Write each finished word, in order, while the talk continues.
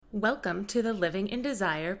Welcome to the Living in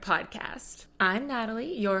Desire podcast. I'm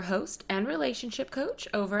Natalie, your host and relationship coach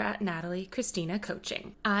over at Natalie Christina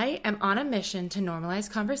Coaching. I am on a mission to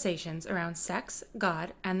normalize conversations around sex,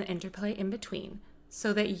 God, and the interplay in between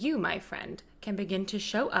so that you, my friend, can begin to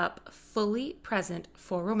show up fully present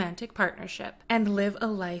for romantic partnership and live a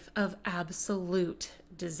life of absolute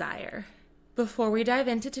desire. Before we dive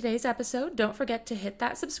into today's episode, don't forget to hit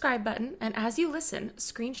that subscribe button, and as you listen,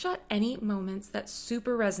 screenshot any moments that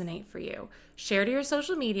super resonate for you. Share to your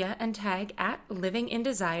social media and tag at Living in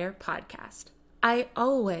Desire Podcast. I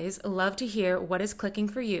always love to hear what is clicking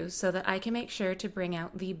for you so that I can make sure to bring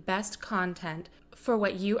out the best content for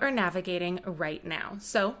what you are navigating right now.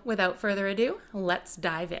 So, without further ado, let's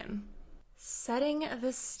dive in. Setting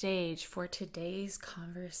the stage for today's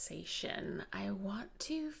conversation, I want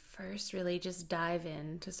to first really just dive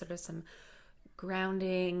into sort of some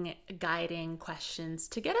grounding, guiding questions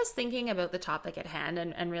to get us thinking about the topic at hand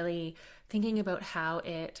and really thinking about how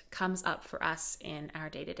it comes up for us in our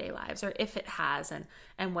day-to-day lives, or if it has,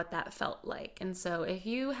 and what that felt like. And so if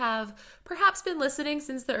you have perhaps been listening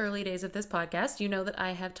since the early days of this podcast, you know that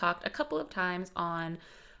I have talked a couple of times on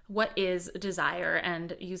what is desire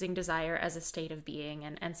and using desire as a state of being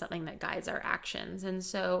and something that guides our actions. And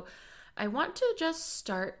so I want to just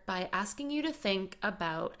start by asking you to think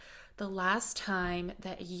about the last time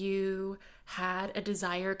that you had a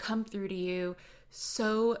desire come through to you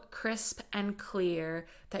so crisp and clear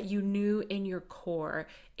that you knew in your core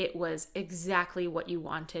it was exactly what you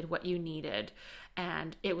wanted, what you needed,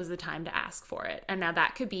 and it was the time to ask for it. And now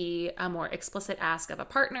that could be a more explicit ask of a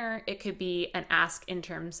partner. It could be an ask in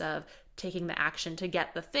terms of taking the action to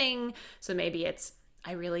get the thing. So maybe it's,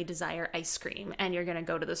 I really desire ice cream, and you're going to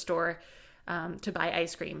go to the store to buy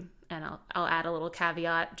ice cream. And I'll add a little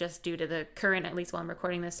caveat, just due to the current, at least while I'm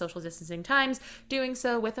recording this, social distancing times, doing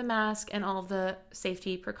so with a mask and all of the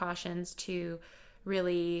safety precautions to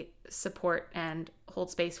really support and hold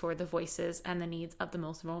space for the voices and the needs of the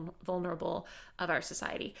most vulnerable of our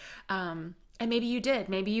society. And maybe you did.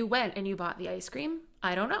 Maybe you went and you bought the ice cream.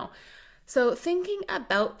 I don't know. So thinking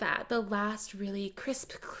about that, the last really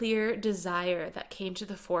crisp, clear desire that came to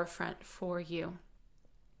the forefront for you.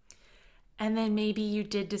 And then maybe you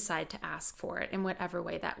did decide to ask for it in whatever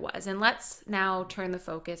way that was. And let's now turn the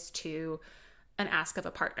focus to an ask of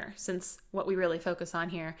a partner, since what we really focus on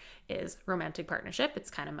here is romantic partnership. It's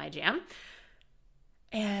kind of my jam.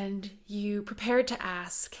 And you prepared to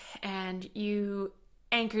ask, and you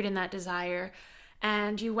anchored in that desire,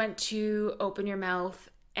 and you went to open your mouth,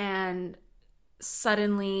 and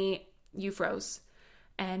suddenly you froze.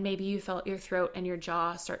 And maybe you felt your throat and your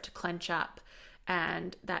jaw start to clench up,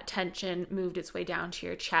 and that tension moved its way down to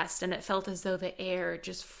your chest, and it felt as though the air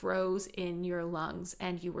just froze in your lungs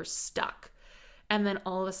and you were stuck. And then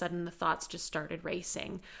all of a sudden the thoughts just started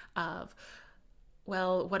racing of,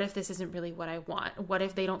 well, what if this isn't really what I want? What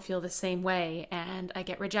if they don't feel the same way and I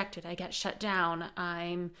get rejected, I get shut down,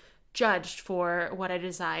 I'm judged for what I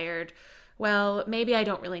desired? Well, maybe I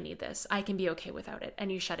don't really need this. I can be okay without it.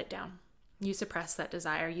 And you shut it down. You suppress that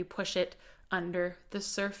desire. You push it under the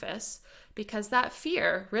surface, because that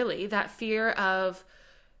fear, really, that fear of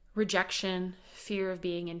rejection, fear of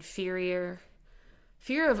being inferior,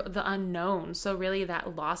 fear of the unknown, so really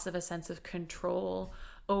that loss of a sense of control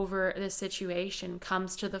over the situation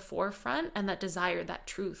comes to the forefront, and that desire, that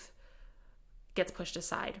truth, gets pushed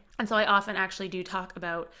aside. And so I often actually do talk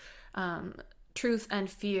about truth and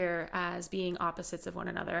fear as being opposites of one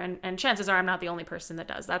another. And chances are I'm not the only person that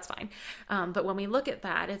does. That's fine. But when we look at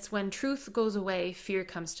that, it's when truth goes away, fear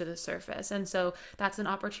comes to the surface. And so that's an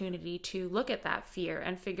opportunity to look at that fear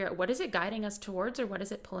and figure out, what is it guiding us towards, or what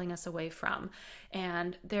is it pulling us away from?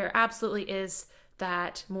 And there absolutely is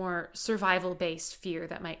that more survival-based fear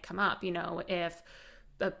that might come up. You know, if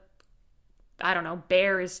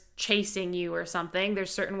bear is chasing you or something,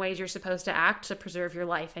 there's certain ways you're supposed to act to preserve your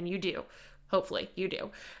life, and you do. Hopefully you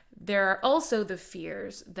do. There are also the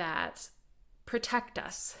fears that protect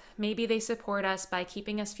us. Maybe they support us by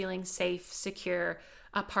keeping us feeling safe, secure,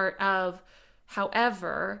 a part of.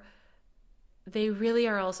 However, they really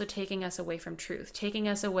are also taking us away from truth, taking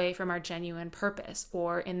us away from our genuine purpose,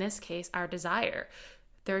 or in this case, our desire.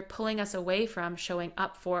 They're pulling us away from showing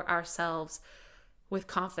up for ourselves with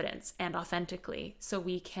confidence and authentically, so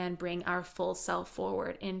we can bring our full self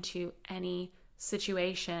forward into any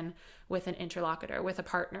situation with an interlocutor, with a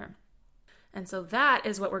partner. And so that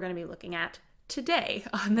is what we're going to be looking at today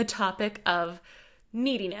on the topic of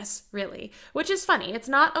neediness, really, which is funny. It's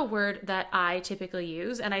not a word that I typically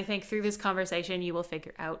use, and I think through this conversation you will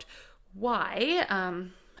figure out why.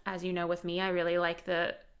 As you know, with me, I really like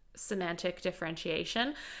the semantic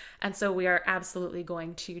differentiation. And so we are absolutely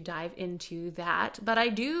going to dive into that. But I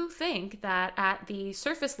do think that at the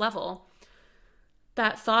surface level,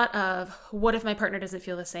 that thought of what if my partner doesn't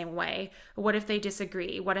feel the same way? What if they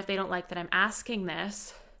disagree? What if they don't like that I'm asking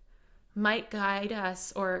this? Might guide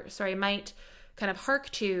us, might kind of hark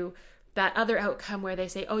to that other outcome where they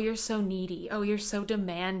say, oh, you're so needy. Oh, you're so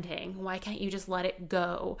demanding. Why can't you just let it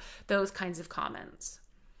go? Those kinds of comments.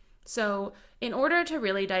 So in order to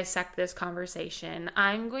really dissect this conversation,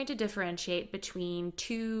 I'm going to differentiate between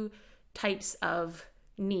two types of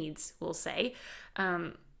needs, we'll say.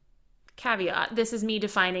 Caveat, this is me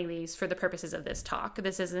defining these for the purposes of this talk.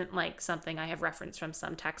 This isn't like something I have referenced from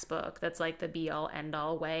some textbook that's like the be-all,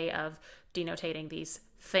 end-all way of denotating these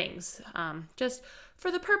things. Just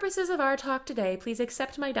for the purposes of our talk today, please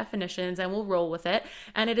accept my definitions and we'll roll with it.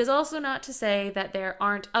 And it is also not to say that there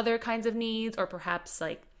aren't other kinds of needs or perhaps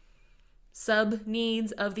like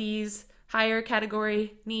sub-needs of these higher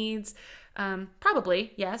category needs.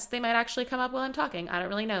 Probably, yes, they might actually come up while I'm talking. I don't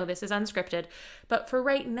really know. This is unscripted. But for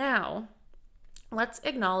right now, let's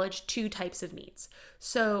acknowledge two types of needs.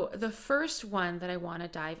 So the first one that I want to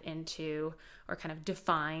dive into or kind of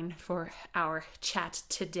define for our chat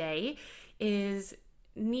today is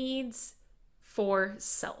needs for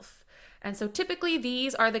self. And so typically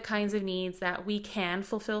these are the kinds of needs that we can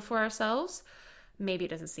fulfill for ourselves. Maybe it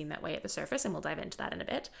doesn't seem that way at the surface, and we'll dive into that in a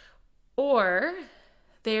bit. Or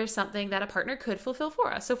there's something that a partner could fulfill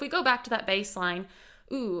for us. So if we go back to that baseline,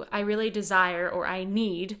 I really desire or I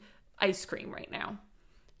need ice cream right now.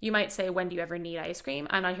 You might say, when do you ever need ice cream?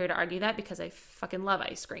 I'm not here to argue that because I fucking love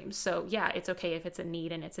ice cream. So yeah, it's okay if it's a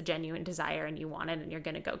need and it's a genuine desire and you want it and you're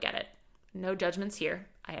going to go get it. No judgments here.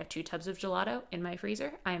 I have 2 tubs of gelato in my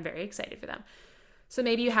freezer. I am very excited for them. So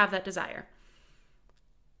maybe you have that desire.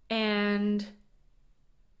 And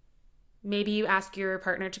maybe you ask your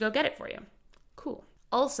partner to go get it for you. Cool.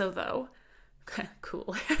 Also, though,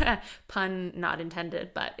 cool, pun not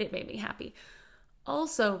intended, but it made me happy.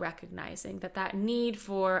 Also recognizing that need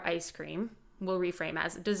for ice cream, we'll reframe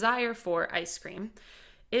as desire for ice cream,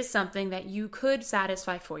 is something that you could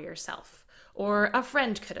satisfy for yourself. Or a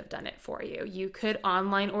friend could have done it for you. You could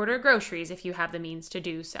online order groceries if you have the means to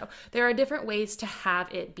do so. There are different ways to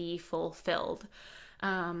have it be fulfilled.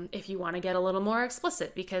 If you want to get a little more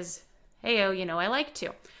explicit because, hey, I like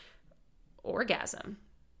to. Orgasm,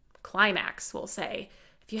 climax, we'll say.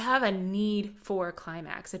 If you have a need for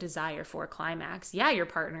climax, a desire for climax, yeah, your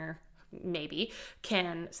partner maybe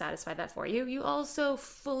can satisfy that for you. You also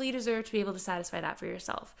fully deserve to be able to satisfy that for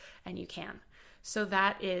yourself, and you can. So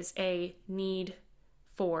that is a need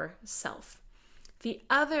for self. The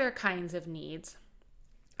other kinds of needs,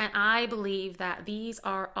 and I believe that these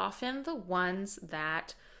are often the ones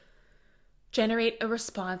that generate a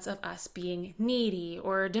response of us being needy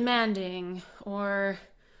or demanding or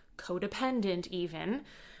codependent even,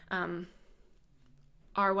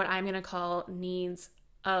 are what I'm going to call needs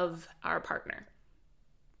of our partner.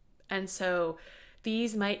 And so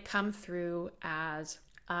these might come through as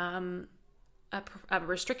a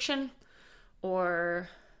restriction or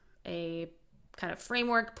a kind of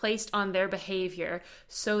framework placed on their behavior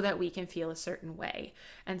so that we can feel a certain way.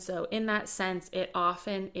 And so in that sense, it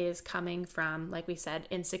often is coming from, like we said,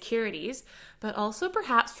 insecurities, but also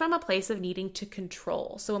perhaps from a place of needing to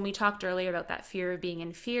control. So when we talked earlier about that fear of being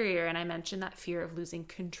inferior, and I mentioned that fear of losing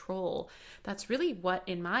control, that's really what,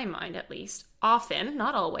 in my mind at least, often,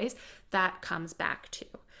 not always, that comes back to.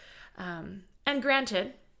 And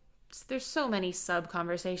granted, there's so many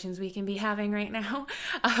sub-conversations we can be having right now.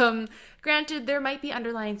 Granted, there might be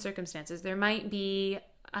underlying circumstances. There might be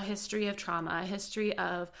a history of trauma, a history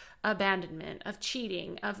of abandonment, of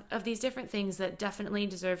cheating, of these different things that definitely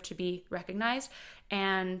deserve to be recognized.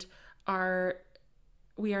 And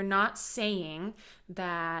we are not saying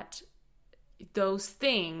that those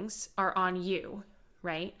things are on you,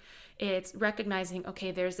 right? It's recognizing, okay,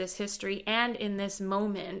 there's this history, and in this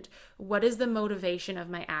moment, what is the motivation of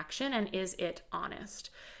my action, and is it honest?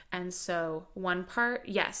 And so one part,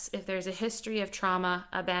 yes, if there's a history of trauma,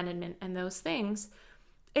 abandonment, and those things,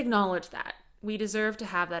 acknowledge that. We deserve to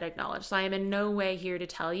have that acknowledged. So I am in no way here to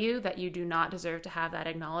tell you that you do not deserve to have that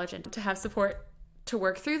acknowledged and to have support to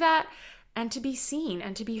work through that and to be seen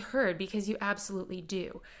and to be heard, because you absolutely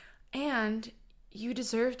do. And you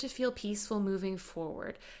deserve to feel peaceful moving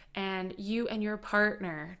forward, and you and your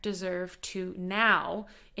partner deserve to now,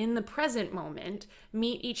 in the present moment,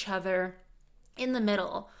 meet each other in the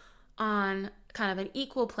middle on kind of an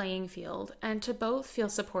equal playing field, and to both feel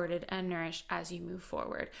supported and nourished as you move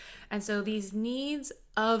forward. And so these needs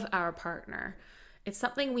of our partner, It's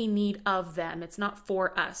something we need of them. It's not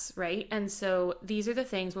for us, right? And so these are the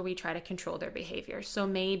things where we try to control their behavior. So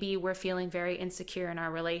maybe we're feeling very insecure in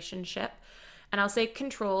our relationship. And I'll say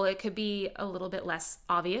control, it could be a little bit less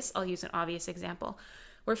obvious. I'll use an obvious example.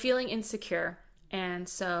 We're feeling insecure. And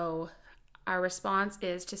so our response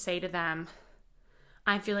is to say to them,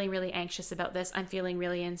 I'm feeling really anxious about this. I'm feeling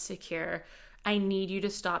really insecure. I need you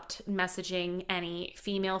to stop messaging any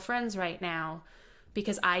female friends right now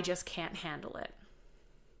because I just can't handle it.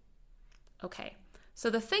 Okay, so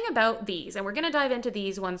the thing about these, and we're going to dive into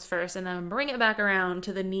these ones first and then bring it back around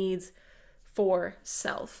to the needs for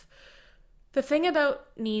self. The thing about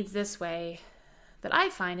needs this way that I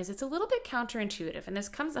find is it's a little bit counterintuitive, and this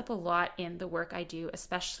comes up a lot in the work I do,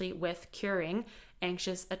 especially with curing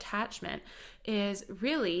anxious attachment, is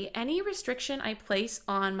really any restriction I place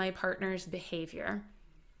on my partner's behavior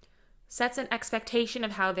sets an expectation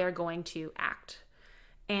of how they're going to act.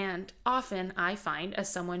 And often I find, as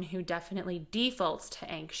someone who definitely defaults to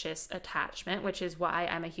anxious attachment, which is why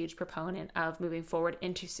I'm a huge proponent of moving forward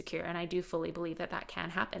into secure, and I do fully believe that that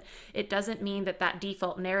can happen. It doesn't mean that that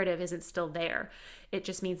default narrative isn't still there. It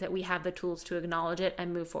just means that we have the tools to acknowledge it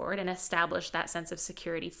and move forward and establish that sense of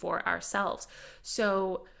security for ourselves.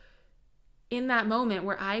 So in that moment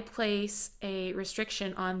where I place a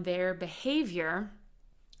restriction on their behavior,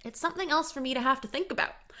 it's something else for me to have to think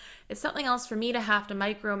about. It's something else for me to have to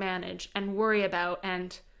micromanage and worry about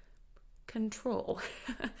and control.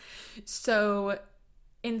 So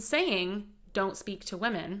in saying don't speak to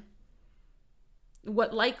women,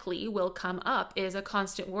 what likely will come up is a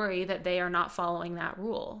constant worry that they are not following that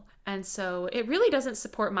rule. And so it really doesn't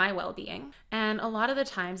support my well-being. And a lot of the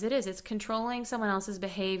times it's controlling someone else's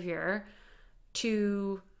behavior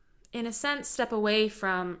to, in a sense, step away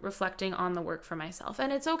from reflecting on the work for myself.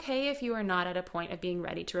 And it's okay if you are not at a point of being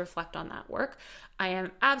ready to reflect on that work. I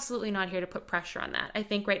am absolutely not here to put pressure on that. I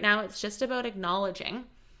think right now it's just about acknowledging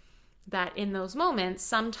that in those moments,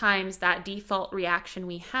 sometimes that default reaction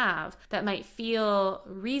we have that might feel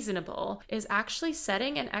reasonable is actually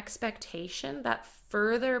setting an expectation that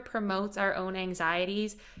further promotes our own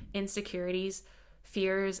anxieties, insecurities,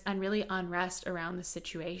 fears, and really unrest around the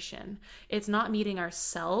situation. It's not meeting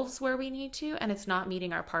ourselves where we need to, and it's not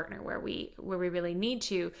meeting our partner where we really need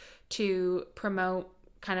to promote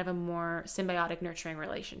kind of a more symbiotic, nurturing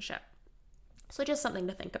relationship. So just something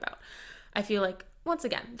to think about. I feel like, once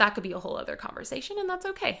again, that could be a whole other conversation, and that's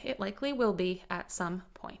okay. It likely will be at some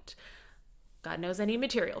point. God knows I need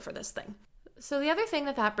material for this thing. So the other thing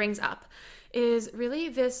that brings up is really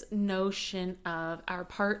this notion of our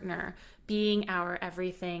partner being our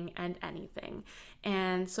everything and anything.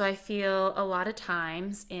 And so I feel a lot of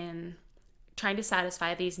times in trying to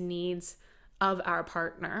satisfy these needs of our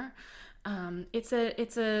partner, it's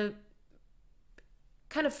a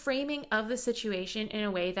kind of framing of the situation in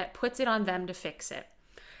a way that puts it on them to fix it.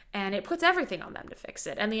 And it puts everything on them to fix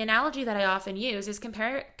it. And the analogy that I often use is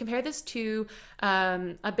compare this to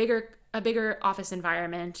a bigger office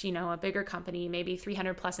environment, a bigger company, maybe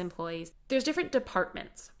 300 plus employees. There's different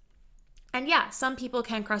departments. And yeah, some people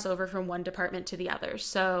can cross over from one department to the other.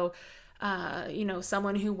 So,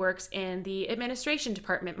 someone who works in the administration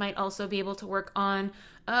department might also be able to work on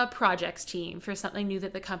a projects team for something new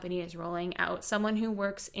that the company is rolling out. Someone who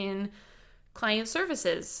works in client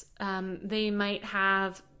services, they might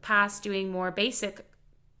have past doing more basic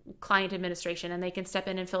client administration and they can step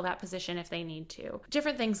in and fill that position if they need to.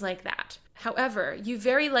 Different things like that. However, you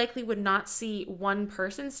very likely would not see one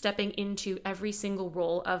person stepping into every single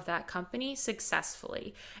role of that company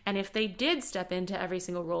successfully. And if they did step into every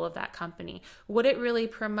single role of that company, would it really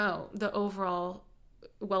promote the overall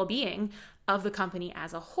well-being of the company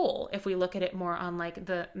as a whole if we look at it more on like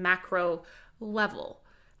the macro level?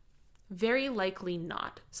 Very likely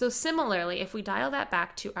not. So similarly, if we dial that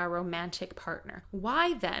back to our romantic partner,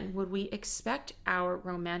 why then would we expect our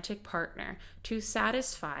romantic partner to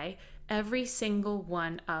satisfy every single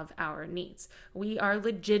one of our needs? We are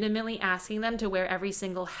legitimately asking them to wear every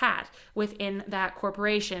single hat within that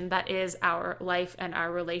corporation that is our life and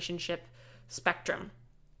our relationship spectrum.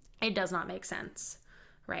 It does not make sense,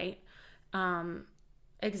 right?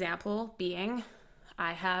 Example being,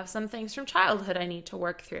 I have some things from childhood I need to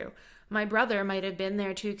work through. My brother might have been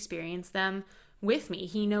there to experience them with me.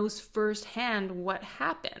 He knows firsthand what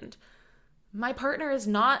happened. My partner is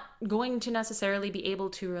not going to necessarily be able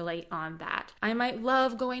to relate on that. I might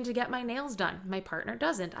love going to get my nails done. My partner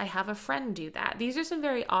doesn't. I have a friend do that. These are some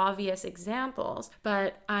very obvious examples,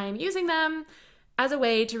 but I'm using them as a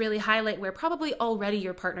way to really highlight where probably already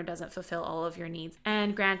your partner doesn't fulfill all of your needs.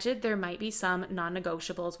 And granted, there might be some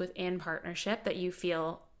non-negotiables within partnership that you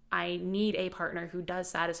feel I need a partner who does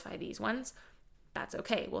satisfy these ones. That's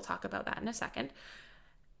okay. We'll talk about that in a second.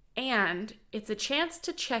 And it's a chance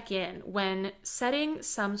to check in when setting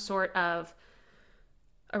some sort of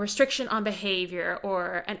a restriction on behavior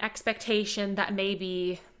or an expectation that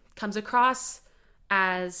maybe comes across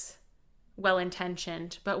as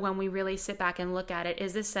well-intentioned, but when we really sit back and look at it,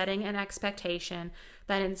 is this setting an expectation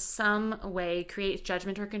that in some way creates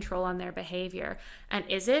judgment or control on their behavior? And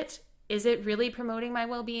is it really promoting my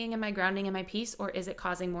well-being and my grounding and my peace, or is it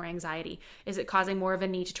causing more anxiety? Is it causing more of a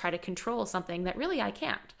need to try to control something that really I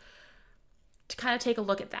can't? To kind of take a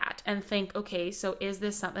look at that and think, okay, so is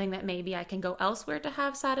this something that maybe I can go elsewhere to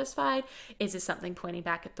have satisfied? Is this something pointing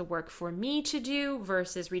back at the work for me to do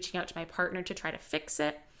versus reaching out to my partner to try to fix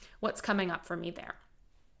it? What's coming up for me there?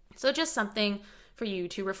 So just something for you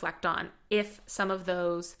to reflect on if some of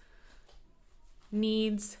those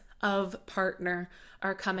needs of partner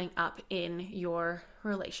are coming up in your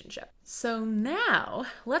relationship. So now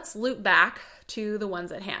let's loop back to the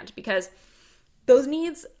ones at hand, because those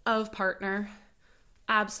needs of partner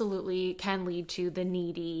absolutely can lead to the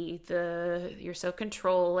needy, you're so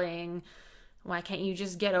controlling, why can't you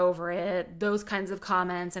just get over it? Those kinds of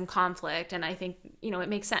comments and conflict. And I think, it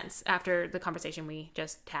makes sense after the conversation we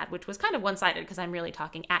just had, which was kind of one-sided because I'm really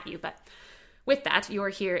talking at you. But with that, you're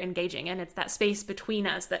here engaging, and it's that space between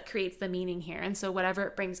us that creates the meaning here. And so whatever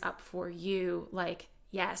it brings up for you,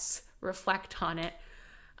 yes, reflect on it,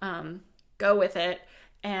 go with it.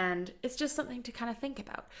 And it's just something to kind of think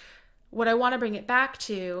about. What I want to bring it back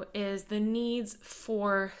to is the needs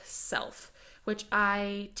for self, which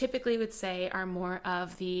I typically would say are more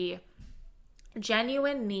of the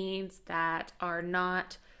genuine needs that are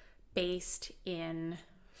not based in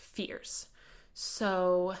fears.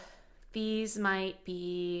 So these might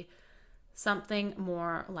be something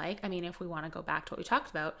more like, if we want to go back to what we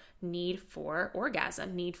talked about, need for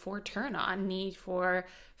orgasm, need for turn on, need for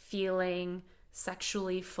feeling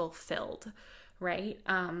sexually fulfilled, right?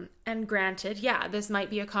 And granted, this might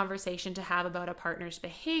be a conversation to have about a partner's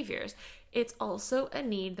behaviors. It's also a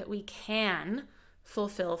need that we can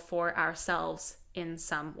fulfill for ourselves in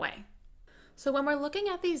some way. So when we're looking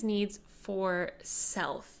at these needs for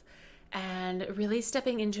self and really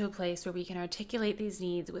stepping into a place where we can articulate these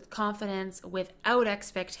needs with confidence, without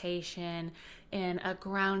expectation, in a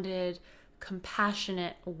grounded,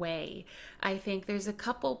 compassionate way, I think there's a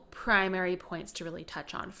couple primary points to really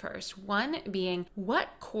touch on first. One being, what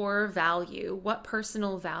core value, what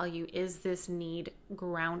personal value is this need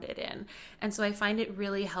grounded in? And so I find it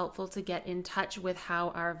really helpful to get in touch with how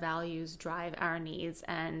our values drive our needs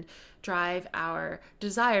and drive our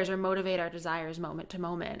desires or motivate our desires moment to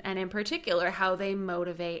moment. And in particular, how they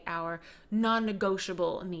motivate our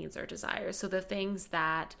non-negotiable needs or desires. So the things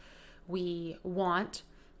that we want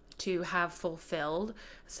to have fulfilled.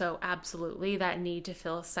 So absolutely, that need to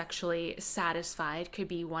feel sexually satisfied could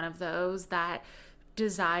be one of those. That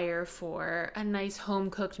desire for a nice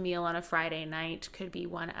home-cooked meal on a Friday night could be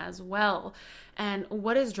one as well. And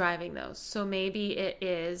what is driving those? So maybe it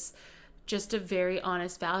is just a very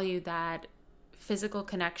honest value that physical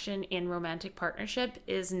connection in romantic partnership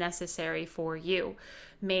is necessary for you.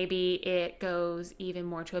 Maybe it goes even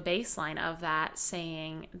more to a baseline of that,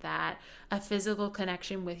 saying that a physical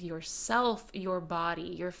connection with yourself, your body,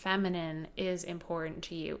 your feminine is important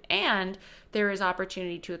to you. And there is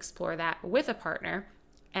opportunity to explore that with a partner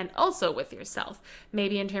and also with yourself.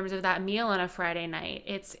 Maybe in terms of that meal on a Friday night,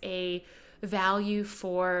 it's a value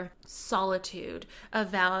for solitude, a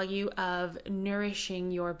value of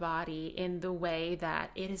nourishing your body in the way that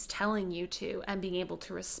it is telling you to and being able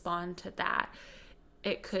to respond to that.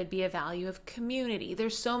 It could be a value of community.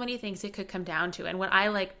 There's so many things it could come down to. And what I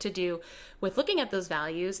like to do with looking at those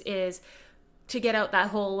values is to get out that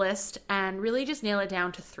whole list and really just nail it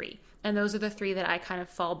down to 3. And those are the 3 that I kind of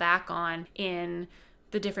fall back on in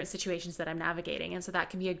the different situations that I'm navigating. And so that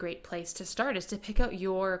can be a great place to start, is to pick out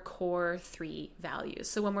your core 3 values.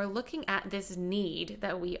 So when we're looking at this need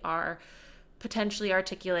that we are potentially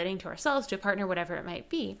articulating to ourselves, to a partner, whatever it might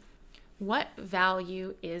be, what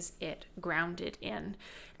value is it grounded in?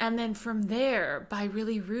 And then from there, by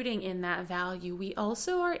really rooting in that value, we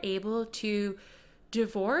also are able to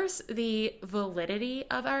divorce the validity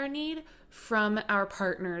of our need from our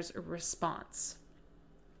partner's response,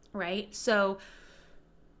 right? So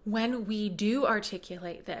when we do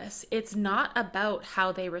articulate this, it's not about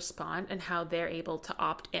how they respond and how they're able to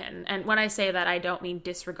opt in. And when I say that, I don't mean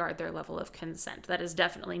disregard their level of consent. That is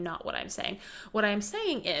definitely not what I'm saying. What I'm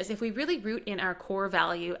saying is, if we really root in our core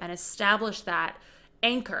value and establish that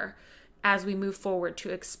anchor as we move forward to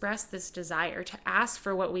express this desire, to ask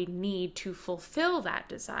for what we need to fulfill that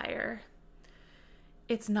desire,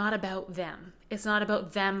 it's not about them. It's not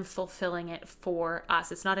about them fulfilling it for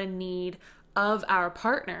us. It's not a need of our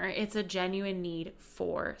partner. It's a genuine need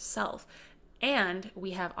for self. And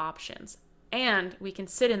we have options. And we can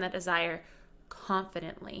sit in that desire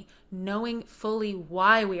confidently, knowing fully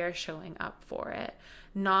why we are showing up for it,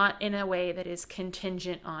 not in a way that is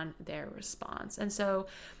contingent on their response. And so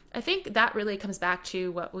I think that really comes back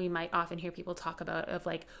to what we might often hear people talk about of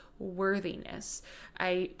like worthiness.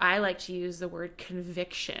 I like to use the word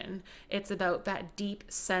conviction. It's about that deep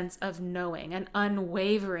sense of knowing, an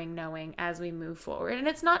unwavering knowing as we move forward. And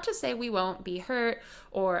it's not to say we won't be hurt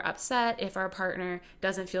or upset if our partner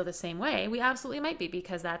doesn't feel the same way. We absolutely might be,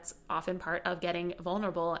 because that's often part of getting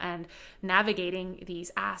vulnerable and navigating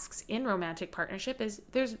these asks in romantic partnership. Is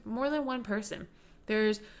there's more than one person.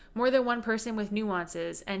 There's more than one person with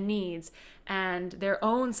nuances and needs and their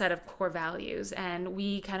own set of core values. And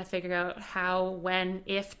we kind of figure out how, when,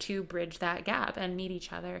 if to bridge that gap and meet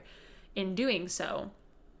each other in doing so.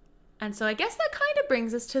 And so I guess that kind of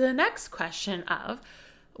brings us to the next question of,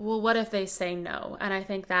 well, what if they say no? And I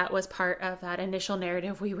think that was part of that initial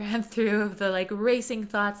narrative we ran through of the like racing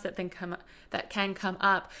thoughts that can come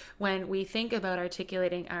up when we think about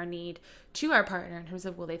articulating our need to our partner in terms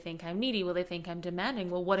of, will they think I'm needy? Will they think I'm demanding?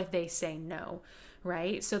 Well, what if they say no,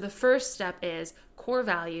 right? So the first step is core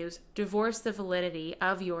values, divorce the validity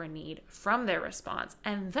of your need from their response,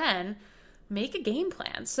 and then make a game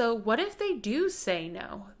plan. So what if they do say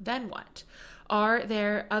no? Then what? Are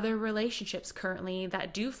there other relationships currently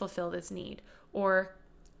that do fulfill this need? Or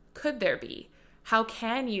could there be? How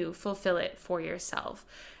can you fulfill it for yourself?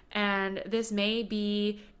 And this may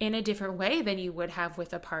be in a different way than you would have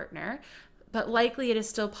with a partner, but likely it is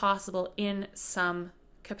still possible in some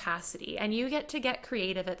capacity. And you get to get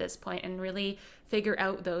creative at this point and really figure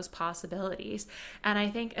out those possibilities. And I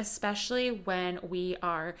think especially when we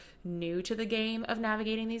are new to the game of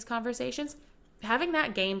navigating these conversations, having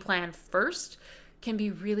that game plan first can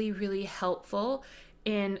be really, really helpful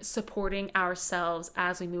in supporting ourselves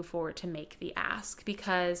as we move forward to make the ask.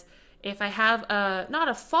 Because if I have not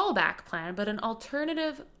a fallback plan, but an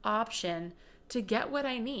alternative option to get what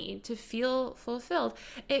I need to feel fulfilled,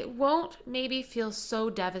 it won't maybe feel so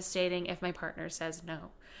devastating if my partner says no.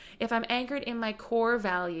 If I'm anchored in my core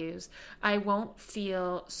values, I won't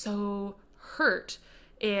feel so hurt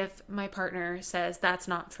if my partner says that's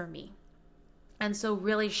not for me. And so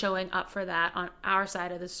really showing up for that on our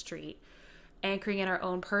side of the street, anchoring in our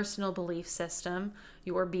own personal belief system,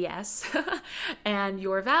 your BS, and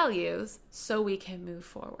your values, so we can move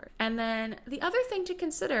forward. And then the other thing to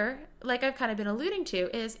consider, like I've kind of been alluding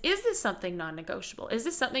to, is this something non-negotiable? Is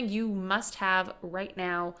this something you must have right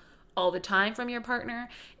now all the time from your partner?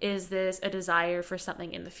 Is this a desire for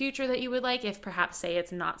something in the future that you would like, if perhaps say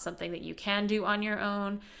it's not something that you can do on your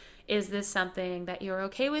own? Is this something that you're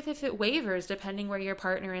okay with if it wavers depending where your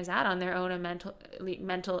partner is at on their own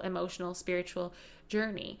mental, emotional, spiritual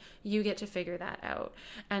journey? You get to figure that out.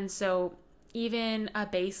 And so even a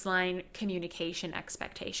baseline communication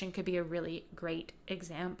expectation could be a really great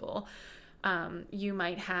example. You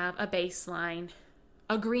might have a baseline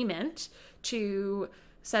agreement to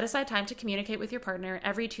set aside time to communicate with your partner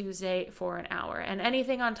every Tuesday for an hour. And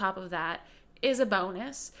anything on top of that is a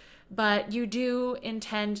bonus. But you do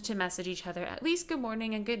intend to message each other at least good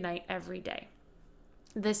morning and good night every day.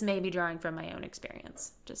 This may be drawing from my own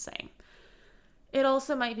experience, just saying. It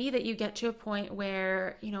also might be that you get to a point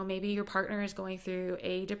where, maybe your partner is going through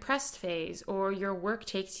a depressed phase, or your work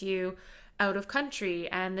takes you out of country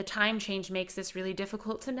and the time change makes this really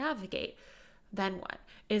difficult to navigate. Then what?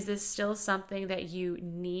 Is this still something that you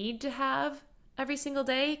need to have every single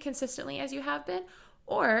day consistently as you have been?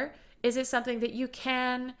 Or is it something that you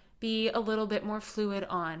can be a little bit more fluid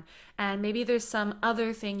on, and maybe there's some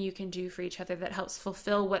other thing you can do for each other that helps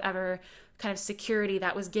fulfill whatever kind of security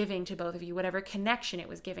that was giving to both of you, whatever connection it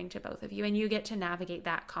was giving to both of you, and you get to navigate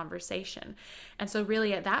that conversation. And so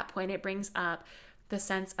really at that point, it brings up the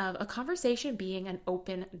sense of a conversation being an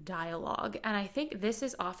open dialogue. And I think this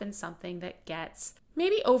is often something that gets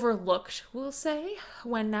maybe overlooked, we'll say,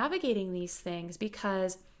 when navigating these things,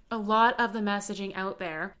 because a lot of the messaging out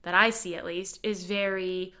there, that I see at least, is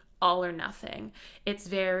very all or nothing. It's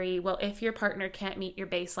very, well, if your partner can't meet your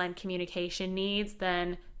baseline communication needs,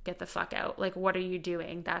 then get the fuck out. Like, what are you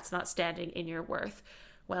doing? That's not standing in your worth.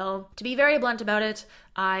 Well, to be very blunt about it,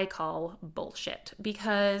 I call bullshit,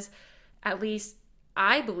 because at least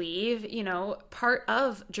I believe, part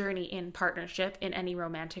of journey in partnership in any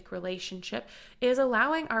romantic relationship is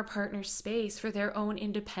allowing our partner space for their own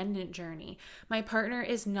independent journey. My partner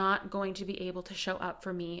is not going to be able to show up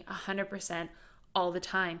for me 100% all the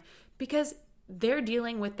time, because they're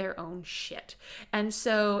dealing with their own shit. And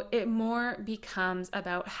so it more becomes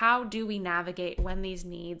about how do we navigate when these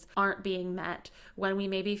needs aren't being met, when we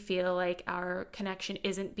maybe feel like our connection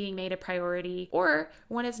isn't being made a priority, or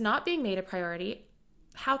when it's not being made a priority.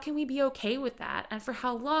 How can we be okay with that? And for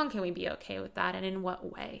how long can we be okay with that? And in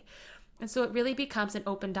what way? And so it really becomes an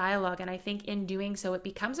open dialogue. And I think in doing so, it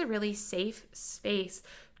becomes a really safe space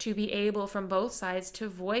to be able from both sides to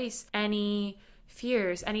voice any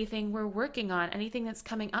fears, anything we're working on, anything that's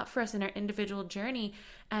coming up for us in our individual journey,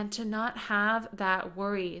 and to not have that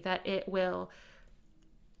worry that it will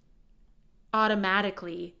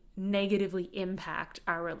automatically negatively impact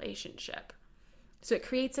our relationship. So it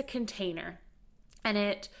creates a container, and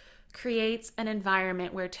it creates an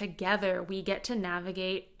environment where together we get to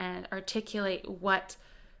navigate and articulate what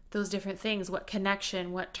those different things, what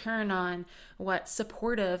connection, what turn on, what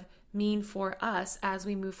supportive mean for us as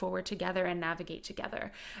we move forward together and navigate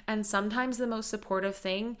together. And sometimes the most supportive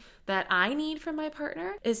thing that I need from my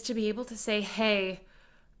partner is to be able to say, hey,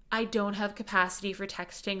 I don't have capacity for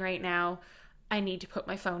texting right now. I need to put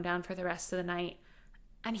my phone down for the rest of the night.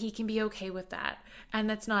 And he can be okay with that. And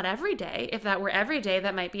that's not every day. If that were every day,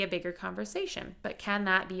 that might be a bigger conversation. But can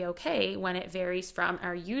that be okay when it varies from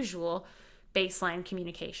our usual baseline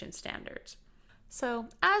communication standards? So,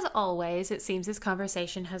 as always, it seems this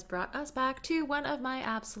conversation has brought us back to one of my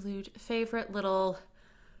absolute favorite little,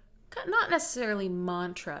 not necessarily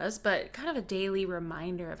mantras, but kind of a daily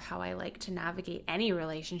reminder of how I like to navigate any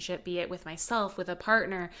relationship, be it with myself, with a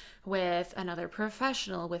partner, with another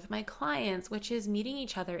professional, with my clients, which is meeting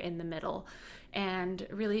each other in the middle and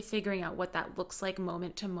really figuring out what that looks like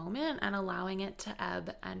moment to moment and allowing it to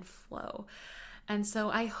ebb and flow. And so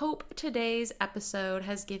I hope today's episode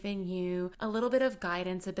has given you a little bit of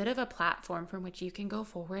guidance, a bit of a platform from which you can go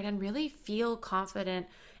forward and really feel confident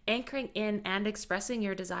anchoring in and expressing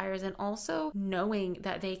your desires, and also knowing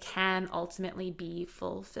that they can ultimately be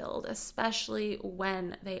fulfilled, especially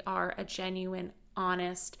when they are a genuine,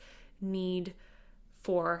 honest need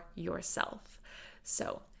for yourself.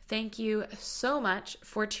 So thank you so much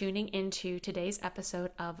for tuning into today's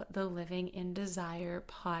episode of the Living in Desire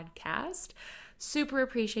podcast. Super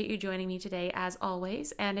appreciate you joining me today, as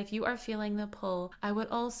always. And if you are feeling the pull, I would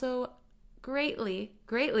also greatly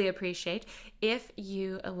appreciate if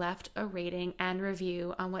you left a rating and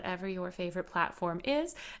review on whatever your favorite platform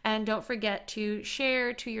is. And don't forget to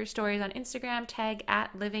share to your stories on Instagram, tag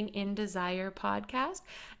at Living in Desire podcast.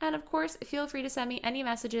 And of course, feel free to send me any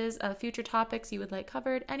messages of future topics you would like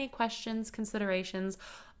covered, any questions, considerations,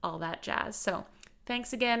 all that jazz. So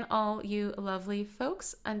thanks again, all you lovely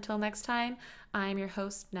folks. Until next time, I'm your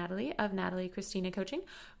host, Natalie of Natalie Christina Coaching,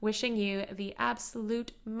 wishing you the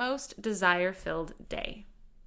absolute most desire-filled day.